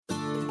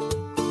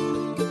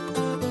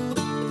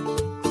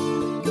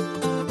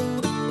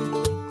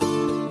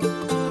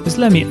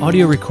Islami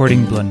audio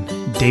recording blun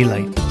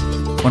Daylight.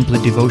 One play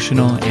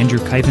devotional Andrew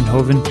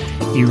Kuyvenhoven,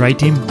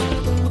 Ritim,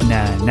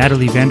 na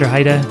Natalie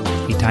Vanderheide,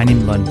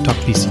 Tainim blun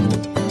Tokpisin.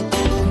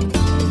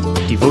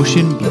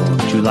 Devotion blun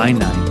July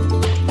 9.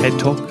 Head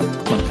talk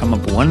blun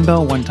Kamap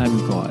Wanbel Wantaim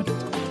God.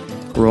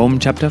 Rome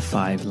chapter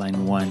 5,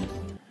 line 1.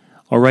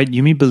 Orait,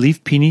 Yumi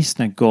believe pinis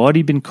na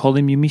God bin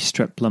kolim Yumi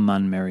stretpela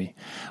manmeri.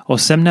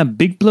 Olsem na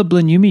Bikpela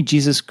blun Yumi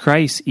Jisas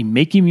Krais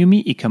mekim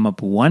Yumi Kamap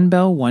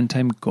Wanbel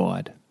Wantaim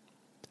God.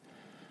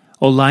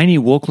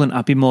 Lain walk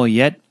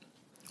Oliapimolyet.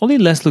 Only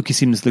less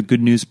kisim the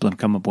good news blun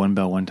Kamap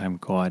Wanbel Wantaim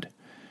God.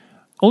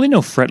 Only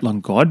no fret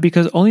lon God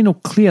because only no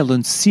klia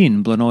lon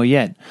sin blun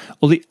Orait.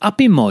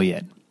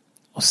 Oliapimolyet.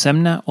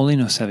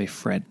 Olsemnaolinosave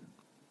fret.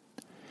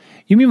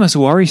 Yumi must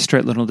wari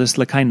stret lon this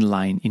kain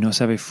lain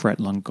inosave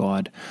fret lon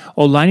God.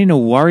 Lain no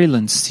wari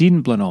lon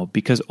sin blun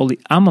because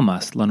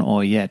amamas lon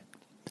Orait.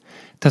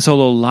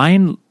 Tasol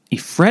lain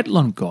fret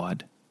lon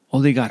God.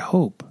 Got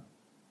hope.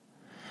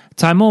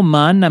 Taim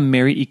man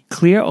manmeri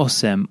clia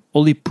Olsem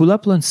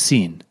pulap lon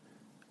sin.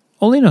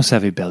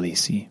 Olinosave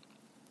belisi.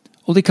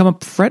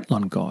 Kamap fret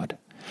lon God.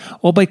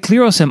 By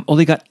clear Olsem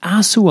got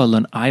asua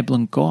lon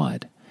blon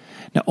God.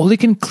 Na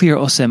can clear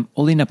Olsem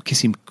nap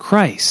kisim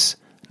Krais.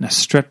 Na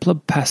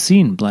stretpela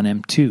pasin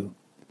blon too.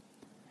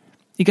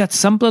 Got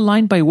SAMPELA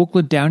line by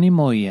woklo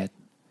Oliapimolyet.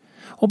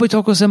 By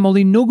talk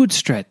Olsem no good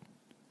stret.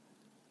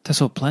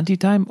 Tasol plenty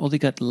time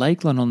got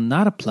like lon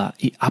natapla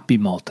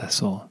apim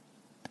tasol.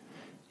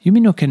 Yumi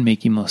no can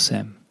mekim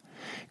Olsem.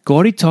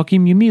 Gori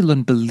talkim Yumi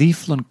lon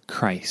belief lon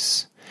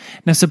Krais.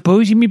 Now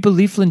suppose Yumi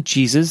belief lon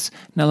Jesus,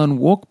 na lon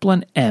walk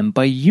blon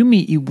by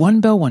Yumi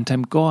Wanbel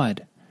Wantaim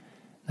God.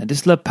 Now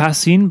this la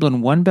pasin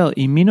blon Wanbel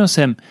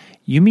minosem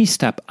Yumi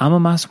stap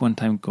amamas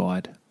Wantaim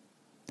God.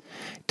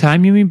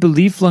 Taim Yumi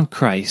belief lon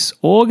Krais,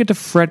 all get a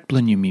fret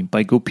blon Yumi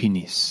by go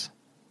pinis.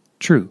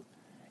 True,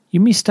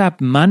 Yumi stap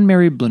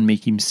manmeri blon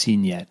mekim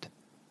sin yet.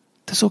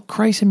 Tasol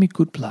Krais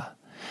gutnius.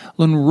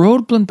 Lon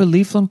road blon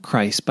belief lon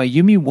Krais by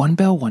Yumi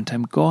Wanbel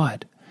Wantaim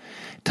God.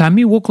 Taim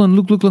mi walk lon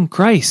look lon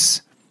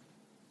Krais.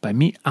 By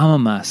me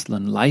amamas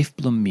lon life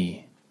blon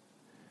me.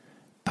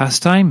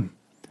 Pastime,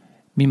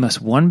 me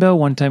must Wanbel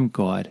Wantaim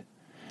God.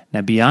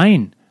 Na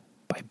behind,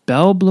 by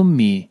bel blon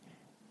me,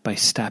 by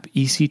stap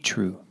easy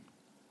true.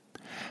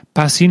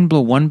 Pasin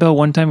blon Wanbel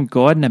Wantaim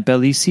God na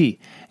bel easy,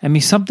 and me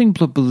something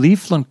blon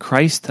belief lon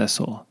Krais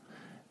tasol.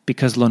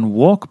 Because lon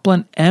walk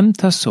blon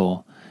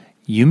tasol,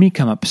 Yumi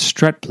Kamap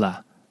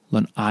stretpela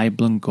lon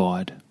blon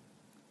God.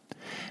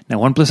 Now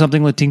one plus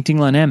something lon tinting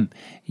lon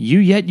you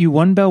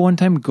Wanbel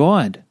Wantaim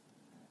God.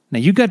 Now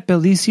you got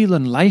belisi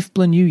lon life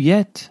blon you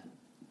yet.